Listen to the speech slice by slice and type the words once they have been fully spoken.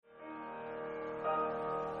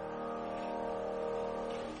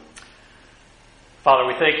Father,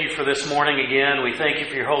 we thank you for this morning again. We thank you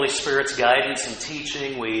for your Holy Spirit's guidance and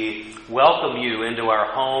teaching. We welcome you into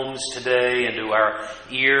our homes today, into our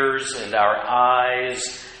ears and our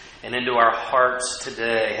eyes, and into our hearts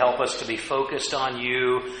today. Help us to be focused on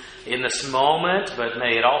you in this moment, but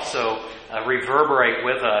may it also reverberate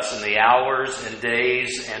with us in the hours and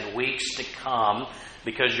days and weeks to come,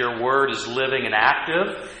 because your word is living and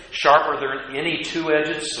active, sharper than any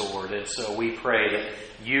two-edged sword. And so we pray that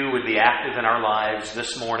you would be active in our lives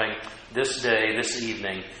this morning, this day, this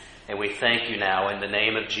evening. And we thank you now in the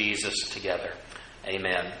name of Jesus together.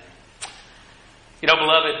 Amen. You know,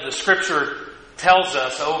 beloved, the Scripture tells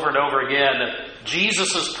us over and over again that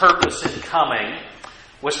Jesus' purpose in coming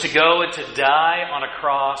was to go and to die on a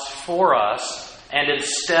cross for us and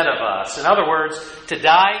instead of us. In other words, to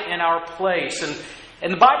die in our place.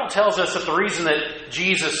 And the Bible tells us that the reason that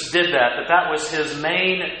Jesus did that was His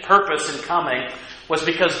main purpose in coming, was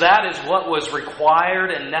because that is what was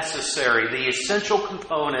required and necessary, the essential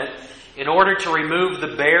component in order to remove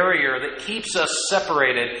the barrier that keeps us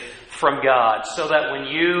separated from God, so that when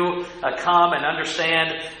you come and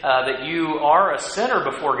understand that you are a sinner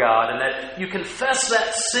before God, and that you confess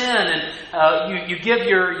that sin, and you give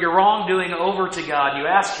your wrongdoing over to God, you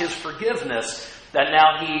ask His forgiveness, that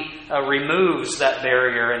now He removes that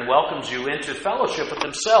barrier and welcomes you into fellowship with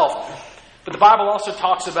Himself. But the Bible also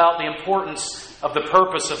talks about the importance of the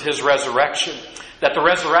purpose of His resurrection, that the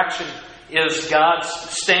resurrection is God's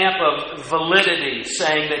stamp of validity,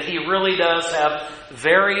 saying that He really does have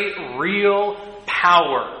very real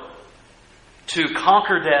power to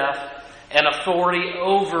conquer death and authority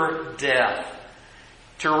over death,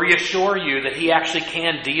 to reassure you that He actually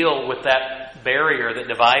can deal with that barrier that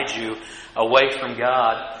divides you away from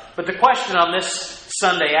God. But the question on this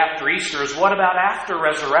Sunday after Easter is, what about after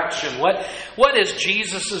resurrection? What is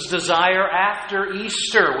Jesus' desire after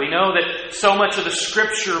Easter? We know that so much of the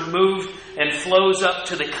Scripture moved and flows up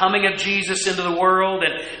to the coming of Jesus into the world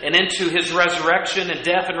and into His resurrection and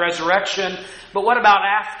death and resurrection. But what about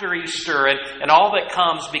after Easter and all that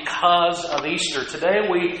comes because of Easter? Today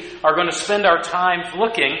we are going to spend our time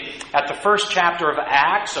looking at the first chapter of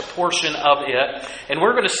Acts, a portion of it. And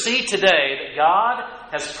we're going to see today that God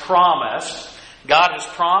has promised,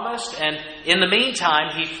 and in the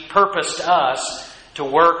meantime, He purposed us to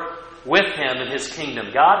work with Him in His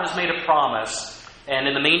kingdom. God has made a promise, and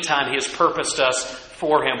in the meantime, He has purposed us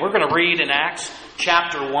for Him. We're going to read in Acts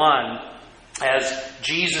chapter 1, as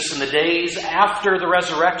Jesus in the days after the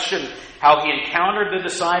resurrection, how He encountered the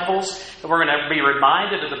disciples, and we're going to be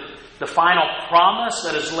reminded of the final promise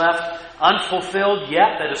that is left unfulfilled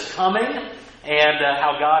yet, that is coming, and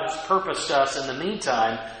how God has purposed us in the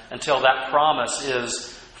meantime until that promise is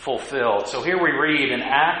fulfilled. So here we read in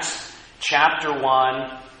Acts chapter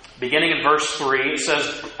 1, beginning in verse 3, it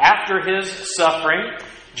says, "After His suffering,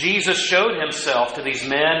 Jesus showed Himself to these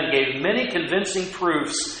men and gave many convincing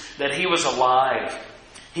proofs that He was alive.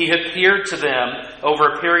 He appeared to them over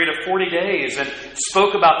a period of 40 days and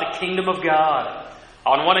spoke about the kingdom of God.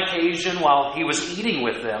 On one occasion, while He was eating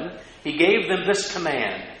with them, He gave them this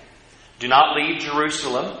command: 'Do not leave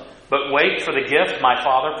Jerusalem, but wait for the gift my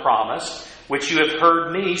Father promised, which you have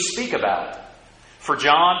heard me speak about. For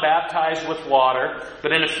John baptized with water,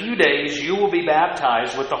 but in a few days you will be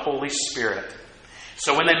baptized with the Holy Spirit.'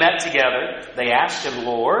 So when they met together, they asked Him,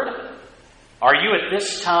 'Lord, are you at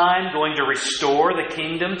this time going to restore the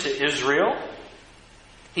kingdom to Israel?'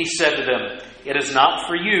 He said to them, 'It is not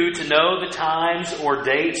for you to know the times or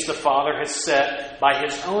dates the Father has set by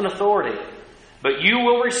His own authority. But you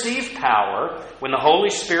will receive power when the Holy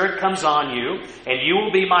Spirit comes on you, and you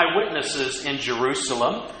will be my witnesses in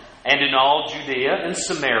Jerusalem and in all Judea and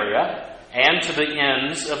Samaria and to the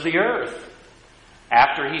ends of the earth.'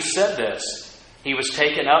 After He said this, He was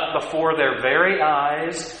taken up before their very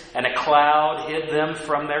eyes, and a cloud hid them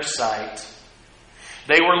from their sight.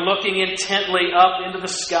 They were looking intently up into the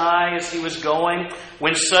sky as He was going,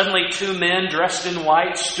 when suddenly 2 men dressed in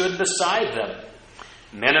white stood beside them.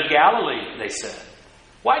 'Men of Galilee,' they said,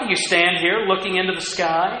 'why do you stand here looking into the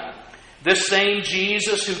sky? This same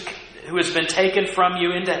Jesus who has been taken from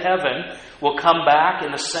you into heaven will come back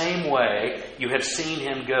in the same way you have seen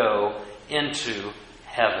Him go into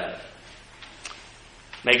heaven.'"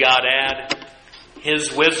 May God add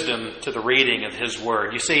His wisdom to the reading of His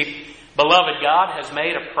Word. You see, beloved, God has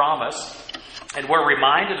made a promise, and we're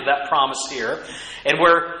reminded of that promise here. And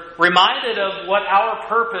we're reminded of what our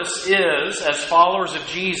purpose is as followers of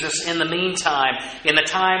Jesus in the meantime, in the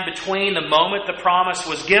time between the moment the promise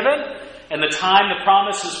was given and the time the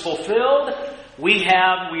promise is fulfilled. We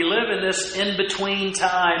live in this in-between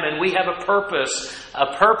time, and we have a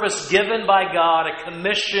purpose given by God, a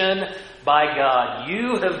commission by God.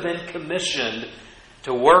 You have been commissioned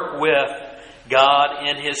to work with God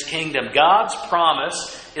in His kingdom. God's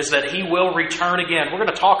promise is that He will return again. We're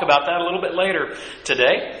going to talk about that a little bit later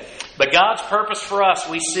today. But God's purpose for us,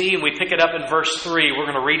 we see, and we pick it up in verse 3. We're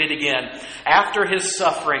going to read it again. After His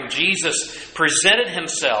suffering, Jesus presented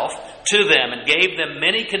Himself to them and gave them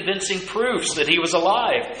many convincing proofs that He was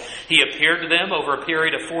alive. He appeared to them over a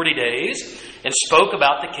period of 40 days and spoke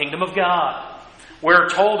about the kingdom of God. We're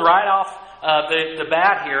told right off the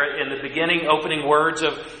bat here in the beginning opening words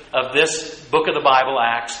of this book of the Bible,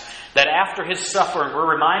 Acts, that after His suffering, we're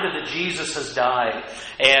reminded that Jesus has died.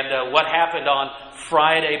 And what happened on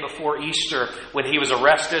Friday before Easter when He was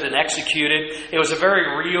arrested and executed, it was a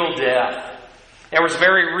very real death. There was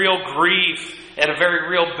very real grief and a very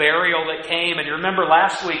real burial that came. And you remember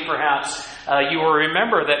last week, perhaps, you will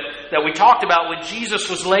remember that we talked about when Jesus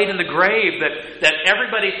was laid in the grave, that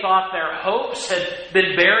everybody thought their hopes had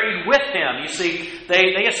been buried with Him. You see,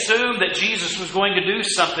 they assumed that Jesus was going to do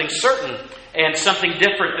something certain and something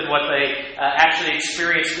different than what they actually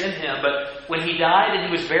experienced in Him. But when He died and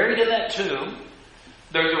He was buried in that tomb,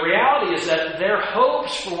 the reality is that their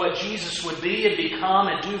hopes for what Jesus would be and become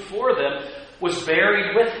and do for them was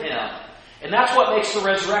buried with Him. And that's what makes the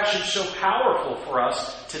resurrection so powerful for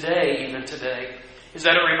us today, even today, is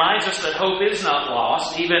that it reminds us that hope is not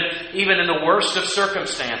lost, even in the worst of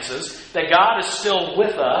circumstances, that God is still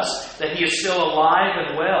with us, that He is still alive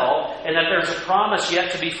and well, and that there's a promise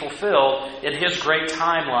yet to be fulfilled in His great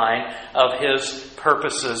timeline of His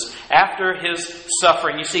purposes. After His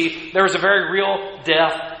suffering, you see, there was a very real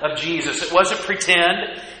death of Jesus. It wasn't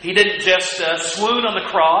pretend. He didn't just swoon on the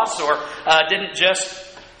cross or didn't just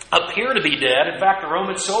appear to be dead. In fact, the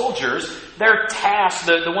Roman soldiers, they're tasked,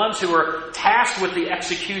 the ones who were tasked with the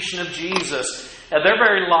execution of Jesus, their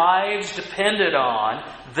very lives depended on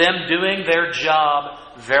them doing their job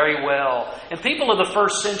very well. And people of the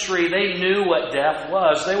first century, they knew what death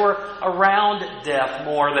was. They were around death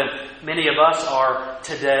more than many of us are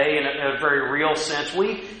today in a very real sense.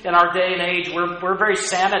 We, in our day and age, we're very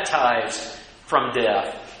sanitized from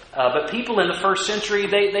death. But people in the first century,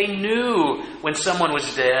 they knew when someone was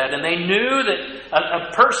dead, and they knew that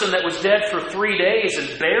a person that was dead for 3 days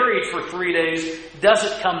and buried for 3 days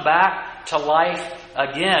doesn't come back to life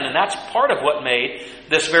again. And that's part of what made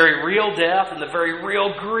this very real death and the very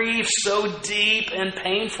real grief so deep and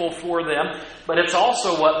painful for them. But it's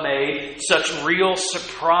also what made such real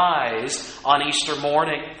surprise on Easter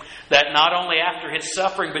morning. That not only after His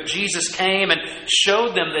suffering, but Jesus came and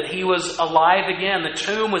showed them that He was alive again. The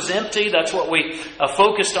tomb was empty. That's what we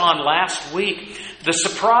focused on last week. The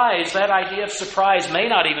surprise, that idea of surprise may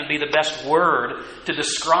not even be the best word to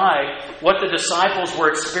describe what the disciples were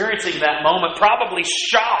experiencing that moment. Probably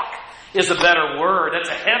shock is a better word. It's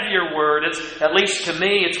a heavier word. It's, at least to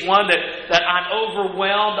me, it's one that I'm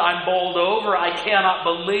overwhelmed, I'm bowled over. I cannot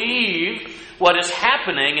believe what is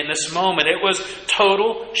happening in this moment. It was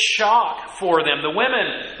total shock for them. The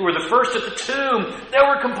women who were the first at the tomb, they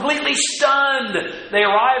were completely stunned. They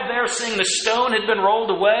arrived there seeing the stone had been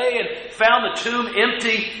rolled away and found the tomb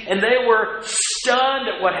empty, and they were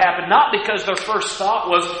stunned at what happened. Not because their first thought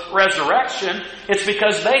was resurrection. It's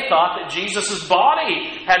because they thought that Jesus'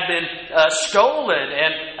 body had been stolen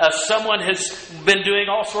and someone has been doing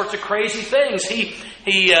all sorts of crazy things. He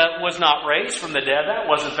was not raised from the dead. That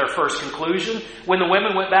wasn't their first conclusion. When the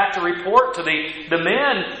women went back to report to the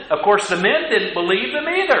men, of course the men didn't believe them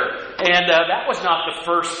either. And that was not the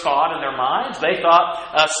first thought in their minds. They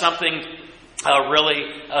thought something really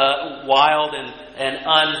wild and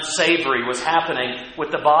unsavory was happening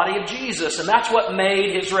with the body of Jesus. And that's what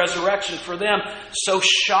made His resurrection for them so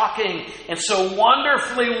shocking and so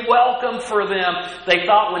wonderfully welcome for them. They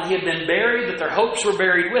thought when He had been buried that their hopes were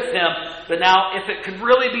buried with Him. But now, if it could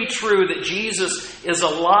really be true that Jesus is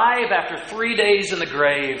alive after 3 days in the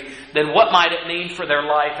grave, then what might it mean for their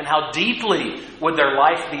life, and how deeply would their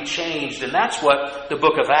life be changed? And that's what the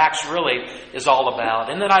book of Acts really is all about.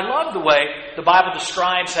 And then I love the way the Bible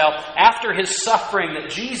describes how after His suffering that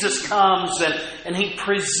Jesus comes and He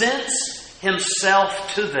presents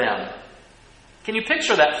Himself to them. Can you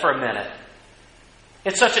picture that for a minute?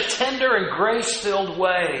 It's such a tender and grace-filled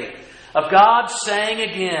way of God saying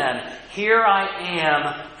again, "Here I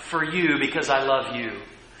am for you because I love you."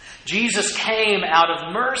 Jesus came out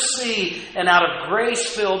of mercy and out of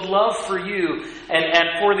grace-filled love for you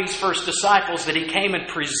and for these first disciples, that He came and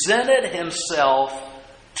presented Himself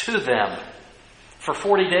to them. For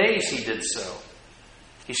 40 days He did so.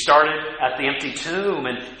 He started at the empty tomb,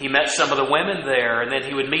 and he met some of the women there, and then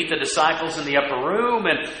he would meet the disciples in the upper room,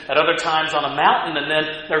 and at other times on a mountain, and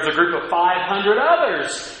then there's a group of 500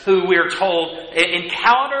 others who we're told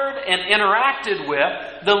encountered and interacted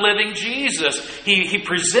with the living Jesus. He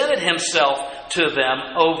presented himself to them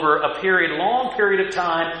over a long period of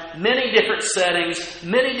time, many different settings,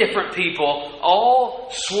 many different people, all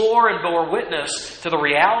swore and bore witness to the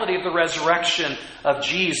reality of the resurrection of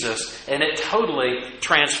Jesus, and it totally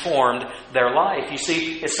transformed their life. You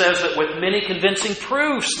see, it says that with many convincing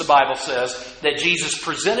proofs, the Bible says, that Jesus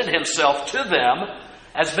presented himself to them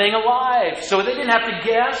as being alive. So they didn't have to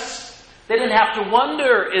guess. They didn't have to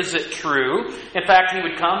wonder, is it true? In fact, he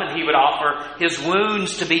would come and he would offer his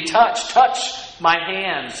wounds to be touched. Touch my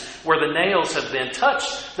hands where the nails have been.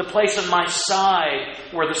 Touch the place on my side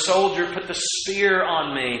where the soldier put the spear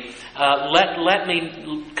on me. Let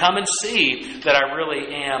me come and see that I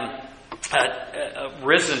really am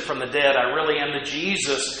risen from the dead. I really am the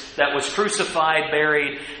Jesus that was crucified,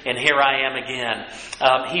 buried, and here I am again.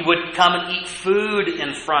 He would come and eat food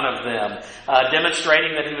in front of them,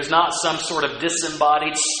 demonstrating that he was not some sort of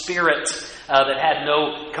disembodied spirit that had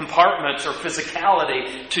no compartments or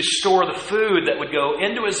physicality to store the food that would go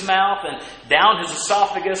into his mouth and down his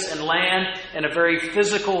esophagus and land in a very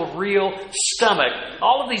physical, real stomach.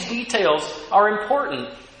 All of these details are important.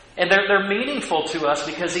 And they're meaningful to us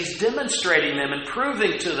because he's demonstrating them and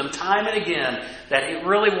proving to them time and again that it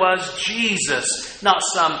really was Jesus, not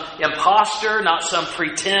some imposter, not some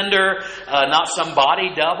pretender, not some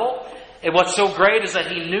body double. And what's so great is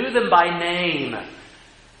that he knew them by name.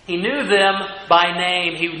 He knew them by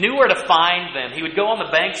name. He knew where to find them. He would go on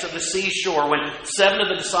the banks of the seashore when 7 of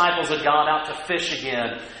the disciples had gone out to fish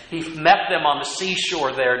again. He met them on the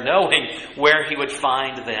seashore there, knowing where he would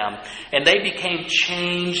find them. And they became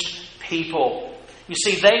changed people. You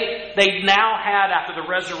see, they now had, after the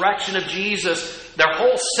resurrection of Jesus, their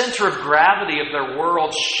whole center of gravity of their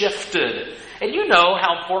world shifted. And you know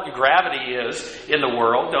how important gravity is in the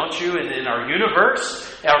world, don't you? In our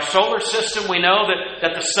universe, our solar system, we know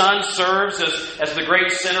that the sun serves as the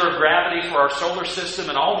great center of gravity for our solar system,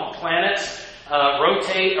 and all the planets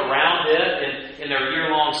rotate around it in their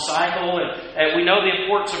year-long cycle. And we know the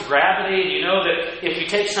importance of gravity. And you know that if you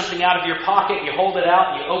take something out of your pocket, you hold it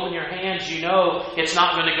out, and you open your hands, you know it's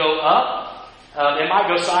not going to go up. It might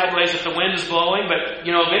go sideways if the wind is blowing, but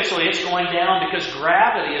eventually it's going down because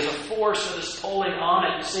gravity is a force that is pulling on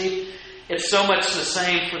it. You see, it's so much the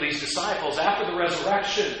same for these disciples. After the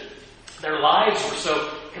resurrection, their lives were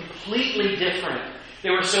so completely different. They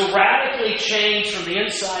were so radically changed from the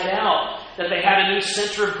inside out that they had a new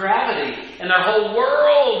center of gravity. And their whole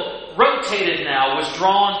world rotated now, was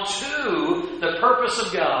drawn to the purpose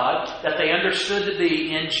of God that they understood to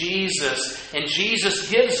be in Jesus. And Jesus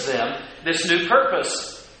gives them this new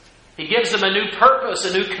purpose. He gives them a new purpose,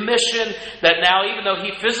 a new commission, that now, even though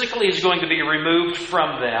He physically is going to be removed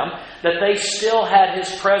from them, that they still had His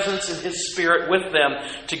presence and His Spirit with them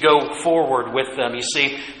to go forward with them. You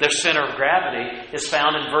see, their center of gravity is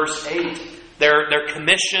found in verse 8. Their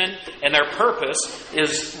commission and their purpose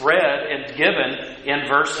is read and given in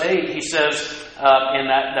verse 8. He says, in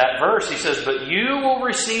that verse, he says, "But you will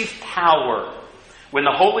receive power when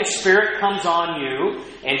the Holy Spirit comes on you,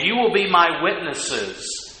 and you will be my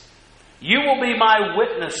witnesses." You will be my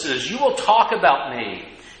witnesses. You will talk about me.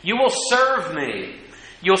 You will serve me.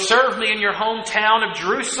 You'll serve me in your hometown of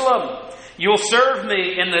Jerusalem. You'll serve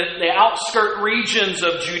me in the outskirt regions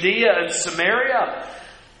of Judea and Samaria.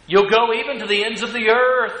 You'll go even to the ends of the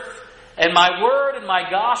earth. And my word and my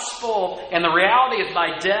gospel and the reality of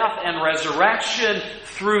my death and resurrection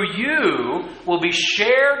through you will be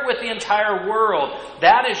shared with the entire world.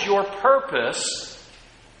 That is your purpose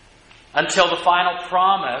until the final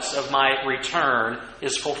promise of my return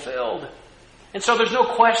is fulfilled. And so there's no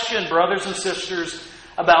question, brothers and sisters,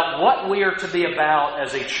 about what we are to be about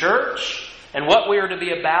as a church and what we are to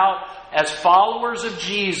be about as followers of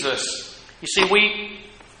Jesus. You see,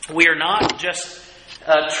 we are not just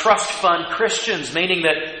trust fund Christians, meaning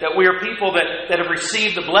that we are people that have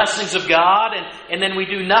received the blessings of God and then we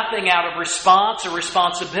do nothing out of response or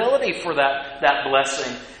responsibility for that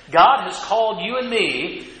blessing. God has called you and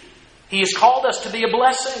me. He has called us to be a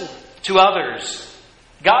blessing to others.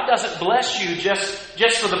 God doesn't bless you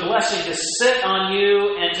just for the blessing to sit on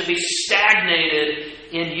you and to be stagnated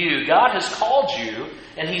in you. God has called you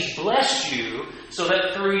and He's blessed you so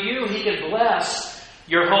that through you He can bless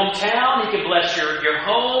your hometown, He can bless your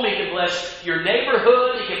home, He can bless your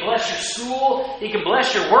neighborhood, He can bless your school, He can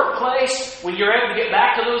bless your workplace when you're able to get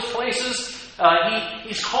back to those places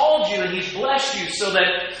He's called you and He's blessed you so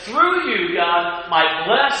that through you, God might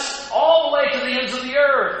bless all the way to the ends of the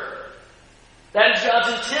earth. That is God's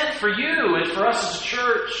intent for you and for us as a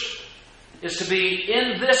church, is to be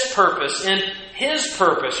in this purpose, in His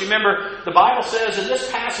purpose. You remember, the Bible says in this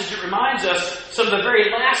passage, it reminds us some of the very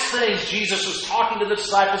last things Jesus was talking to the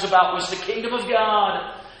disciples about was the kingdom of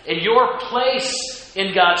God and your place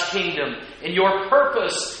in God's kingdom and your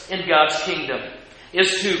purpose in God's kingdom.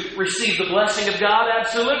 Is to receive the blessing of God?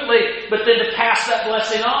 Absolutely. But then to pass that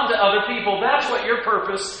blessing on to other people. That's what your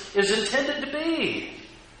purpose is intended to be.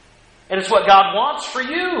 And it's what God wants for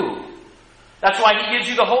you. That's why He gives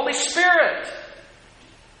you the Holy Spirit.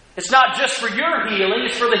 It's not just for your healing,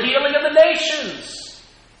 it's for the healing of the nations.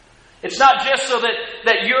 It's not just so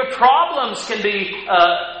that your problems can be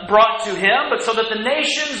brought to Him, but so that the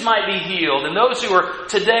nations might be healed. And those who are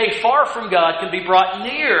today far from God can be brought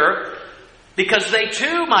near, because they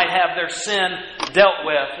too might have their sin dealt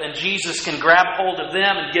with, and Jesus can grab hold of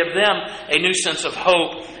them and give them a new sense of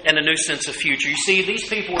hope and a new sense of future. You see, these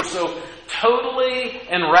people were so totally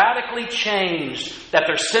and radically changed that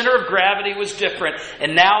their center of gravity was different,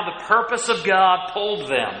 and now the purpose of God pulled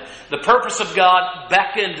them. The purpose of God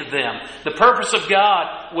beckoned them. The purpose of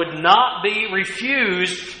God would not be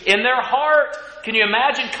refused in their heart. Can you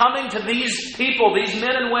imagine coming to these people, these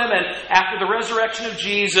men and women, after the resurrection of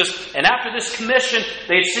Jesus, and after this commission,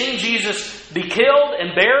 they had seen Jesus be killed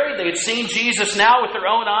and buried. They had seen Jesus now with their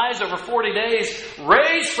own eyes over 40 days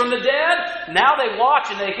raised from the dead. Now they watch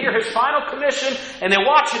and they hear His final commission, and they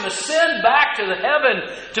watch Him ascend back to the heaven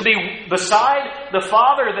to be beside the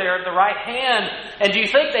Father there at the right hand. And do you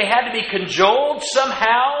think they had to be cajoled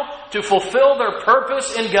somehow to fulfill their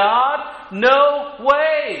purpose in God? No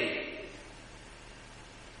way.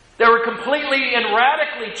 They were completely and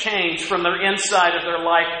radically changed from their inside of their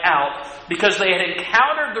life out, because they had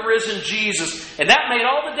encountered the risen Jesus, and that made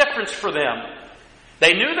all the difference for them.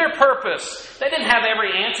 They knew their purpose. They didn't have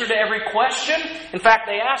every answer to every question. In fact,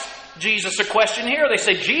 they asked Jesus a question here. They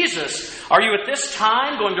say, Jesus, are you at this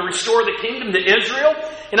time going to restore the kingdom to Israel?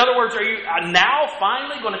 In other words, are you now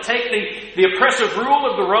finally going to take the oppressive rule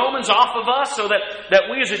of the Romans off of us so that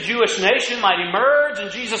we as a Jewish nation might emerge? And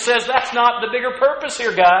Jesus says, that's not the bigger purpose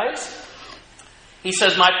here, guys. He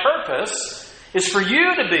says, my purpose is for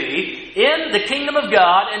you to be in the kingdom of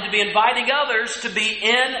God and to be inviting others to be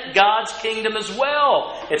in God's kingdom as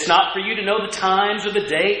well. It's not for you to know the times or the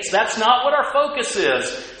dates. That's not what our focus is.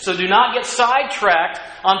 So do not get sidetracked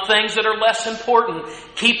on things that are less important.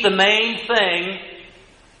 Keep the main thing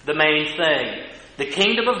the main thing. The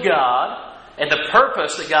kingdom of God and the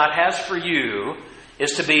purpose that God has for you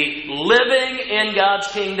is to be living in God's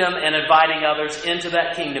kingdom and inviting others into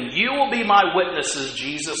that kingdom. You will be my witnesses,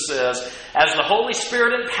 Jesus says. As the Holy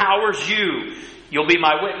Spirit empowers you, you'll be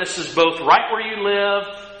my witnesses both right where you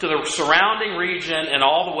live, to the surrounding region, and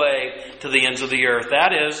all the way to the ends of the earth.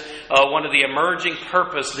 That is one of the emerging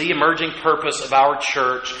purpose of our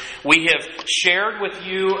church. We have shared with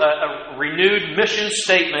you a renewed mission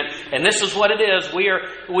statement, and this is what it is. We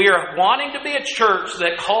are wanting to be a church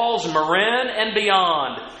that calls Marin and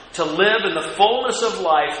beyond to live in the fullness of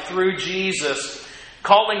life through Jesus.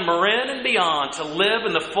 Calling Marin and beyond to live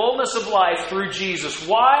in the fullness of life through Jesus.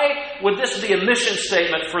 Why would this be a mission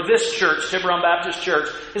statement for this church, Tiburon Baptist Church?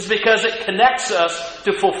 It's because it connects us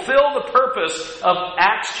to fulfill the purpose of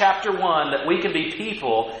Acts chapter 1, that we can be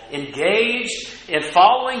people engaged in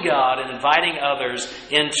following God and inviting others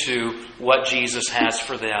into what Jesus has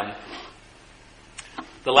for them.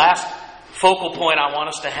 The last focal point I want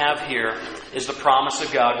us to have here is the promise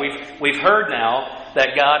of God. We've heard now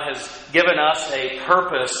that God has given us a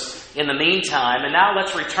purpose in the meantime. And now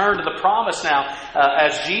let's return to the promise now.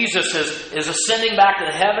 As Jesus is ascending back to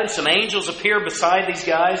the heavens, some angels appear beside these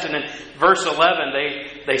guys. And in verse 11,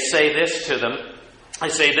 they say this to them. They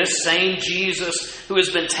say, this same Jesus who has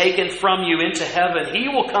been taken from you into heaven, He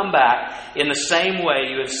will come back in the same way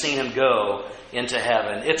you have seen Him go into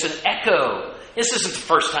heaven. It's an echo. This isn't the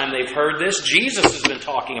first time they've heard this. Jesus has been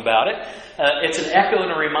talking about it. It's an echo and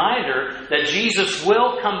a reminder that Jesus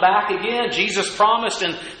will come back again. Jesus promised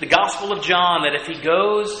in the Gospel of John that if He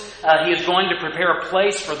goes, He is going to prepare a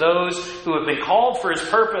place for those who have been called for His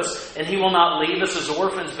purpose, and He will not leave us as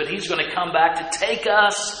orphans, but He's going to come back to take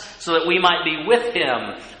us so that we might be with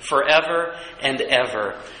Him forever and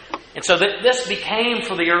ever. And so this became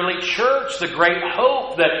for the early church the great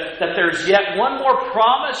hope that there's yet one more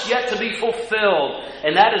promise yet to be fulfilled.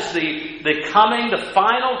 And that is the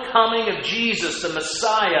final coming of Jesus, the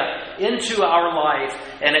Messiah, into our life.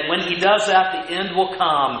 And when He does that, the end will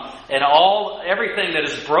come. And everything that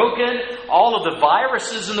is broken, all of the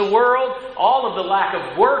viruses in the world, all of the lack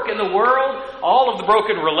of work in the world, all of the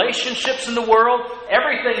broken relationships in the world,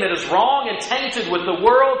 everything that is wrong and tainted with the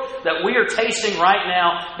world that we are tasting right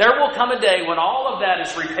now, there will come a day when all of that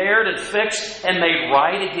is repaired and fixed and made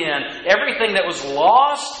right again. Everything that was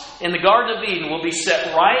lost in the Garden of Eden will be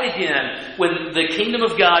set right again when the kingdom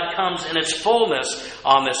of God comes in its fullness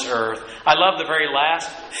on this earth. I love the very last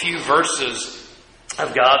few verses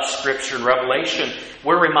of God's Scripture in Revelation.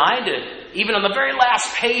 We're reminded, even on the very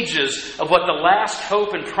last pages, of what the last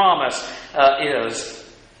hope and promise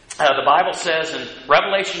is. The Bible says in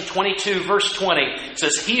Revelation 22, verse 20, it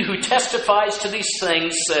says, "He who testifies to these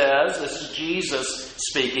things says," this is Jesus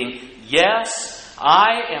speaking, "Yes,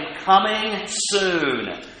 I am coming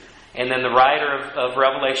soon." And then the writer of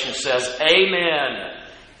Revelation says, "Amen.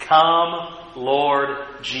 Come,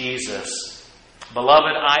 Lord Jesus."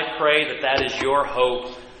 Beloved, I pray that that is your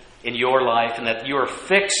hope in your life and that you are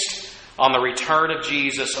fixed on the return of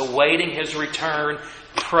Jesus, awaiting His return,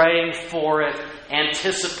 praying for it,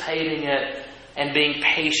 anticipating it, and being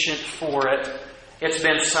patient for it. It's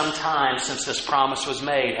been some time since this promise was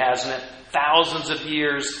made, hasn't it? Thousands of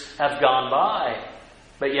years have gone by.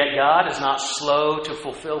 But yet God is not slow to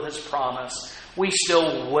fulfill His promise. We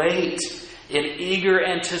still wait in eager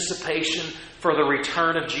anticipation for the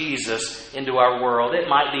return of Jesus into our world. It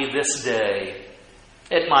might be this day.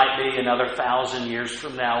 It might be another 1,000 years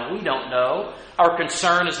from now. We don't know. Our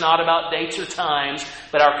concern is not about dates or times,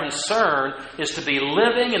 but our concern is to be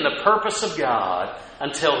living in the purpose of God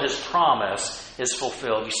until His promise is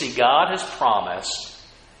fulfilled. You see, God has promised,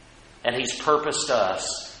 and He's purposed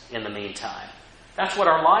us in the meantime. That's what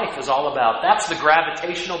our life is all about. That's the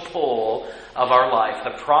gravitational pull of our life.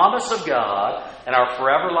 The promise of God and our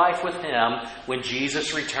forever life with Him when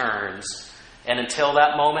Jesus returns. And until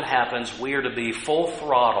that moment happens, we are to be full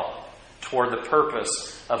throttle toward the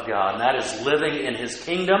purpose of God. And that is living in His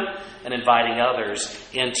kingdom and inviting others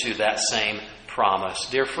into that same promise.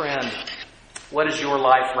 Dear friend, what is your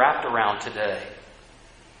life wrapped around today?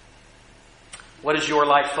 What is your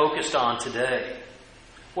life focused on today?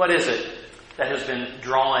 What is it that has been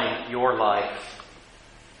drawing your life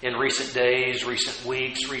in recent days, recent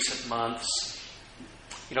weeks, recent months?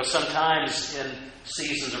 You know, sometimes in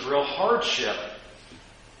seasons of real hardship,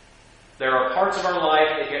 there are parts of our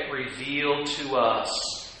life that get revealed to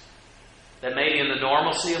us that maybe in the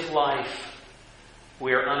normalcy of life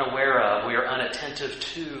we are unaware of, we are unattentive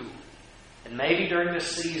to. And maybe during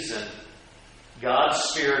this season, God's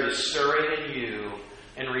Spirit is stirring in you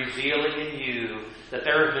and revealing in you that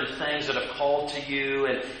there have been things that have called to you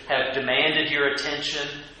and have demanded your attention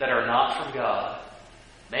that are not from God.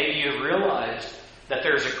 Maybe you've realized that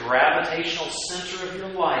there's a gravitational center of your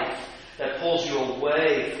life that pulls you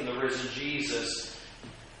away from the risen Jesus.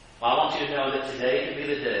 Well, I want you to know that today can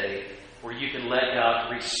be the day where you can let God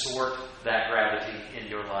resort that gravity in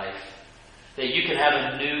your life. That you can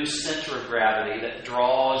have a new center of gravity that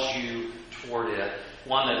draws you toward it.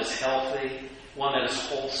 One that is healthy, one that is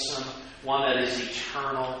wholesome, one that is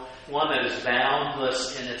eternal, one that is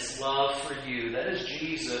boundless in its love for you. That is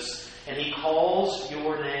Jesus, and He calls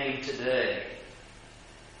your name today.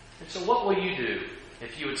 And so what will you do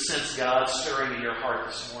if you would sense God stirring in your heart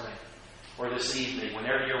this morning or this evening,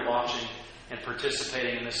 whenever you're watching and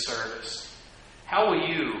participating in this service? How will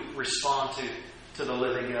you respond to the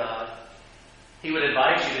living God? He would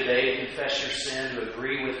invite you today to confess your sin, to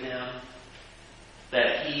agree with Him,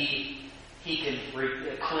 that He can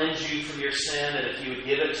cleanse you from your sin, that if you would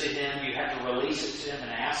give it to Him, you have to release it to Him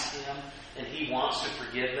and ask Him, and He wants to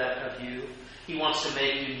forgive that of you. He wants to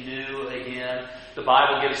make you new again. The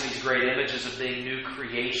Bible gives these great images of being new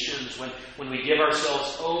creations. When we give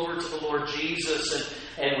ourselves over to the Lord Jesus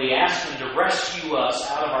and we ask Him to rescue us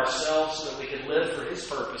out of ourselves so that we can live for His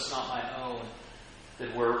purpose, not my own,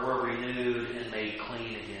 that we're renewed and made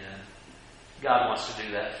clean again. God wants to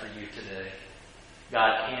do that for you today.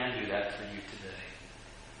 God can do that for you today.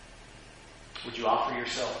 Would you offer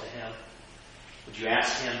yourself to Him? Would you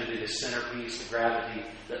ask Him to be the centerpiece, the gravity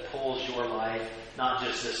that pulls your life, not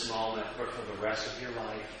just this moment, but for the rest of your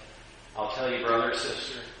life? I'll tell you, brother or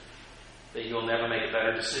sister, that you'll never make a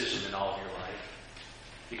better decision in all of your life.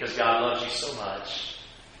 Because God loves you so much,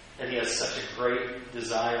 and He has such a great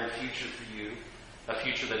desired future for you, a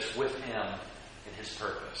future that's with Him and His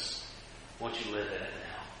purpose. Won't you live in it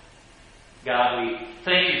now? God, we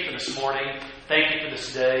thank You for this morning. Thank You for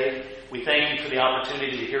this day. We thank You for the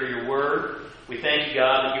opportunity to hear Your word. We thank You,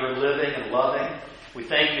 God, that You are living and loving. We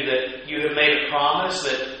thank you that you have made a promise,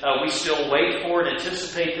 that we still wait for and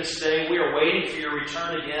anticipate this day. We are waiting for your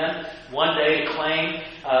return again, one day to claim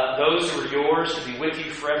those who are yours, to be with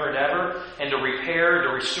you forever and ever, and to repair and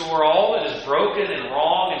to restore all that is broken and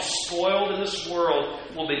wrong and spoiled in this world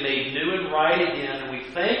will be made new and right again. And we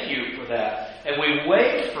thank you for that. And we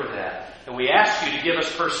wait for that. And we ask you to give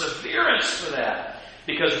us perseverance for that.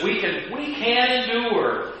 Because we can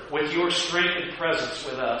endure with your strength and presence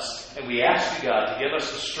with us. And we ask you, God, to give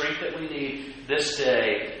us the strength that we need this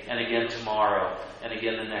day and again tomorrow and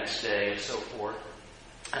again the next day and so forth.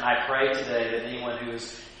 And I pray today that anyone who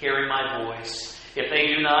is hearing my voice, if they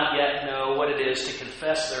do not yet know what it is to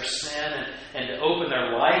confess their sin and to open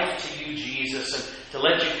their life to you, Jesus, and to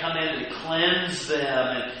let you come in and cleanse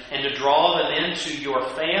them and to draw them into your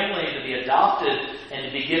family and to be adopted and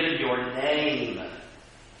to be given your name,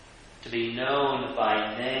 to be known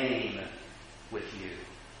by name with you,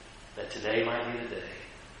 that today might be the day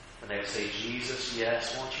when they will say, Jesus,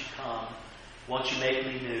 yes, won't you come? Won't you make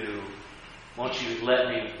me new? Won't you let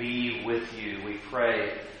me be with you? We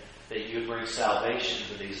pray that you would bring salvation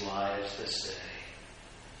to these lives this day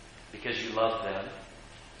because you love them.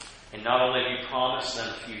 And not only have you promised them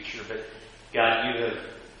a future, but God, you have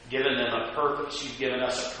given them a purpose. You've given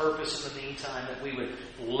us a purpose in the meantime, that we would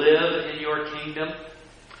live in your kingdom.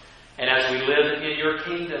 And as we live in your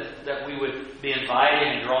kingdom, that we would be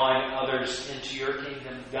inviting and drawing others into your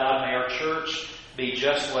kingdom. God, may our church be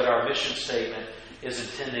just what our mission statement is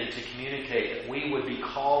intending to communicate, that we would be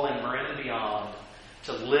calling Marin and beyond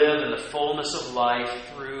to live in the fullness of life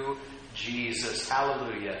through Jesus.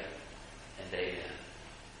 Hallelujah and amen.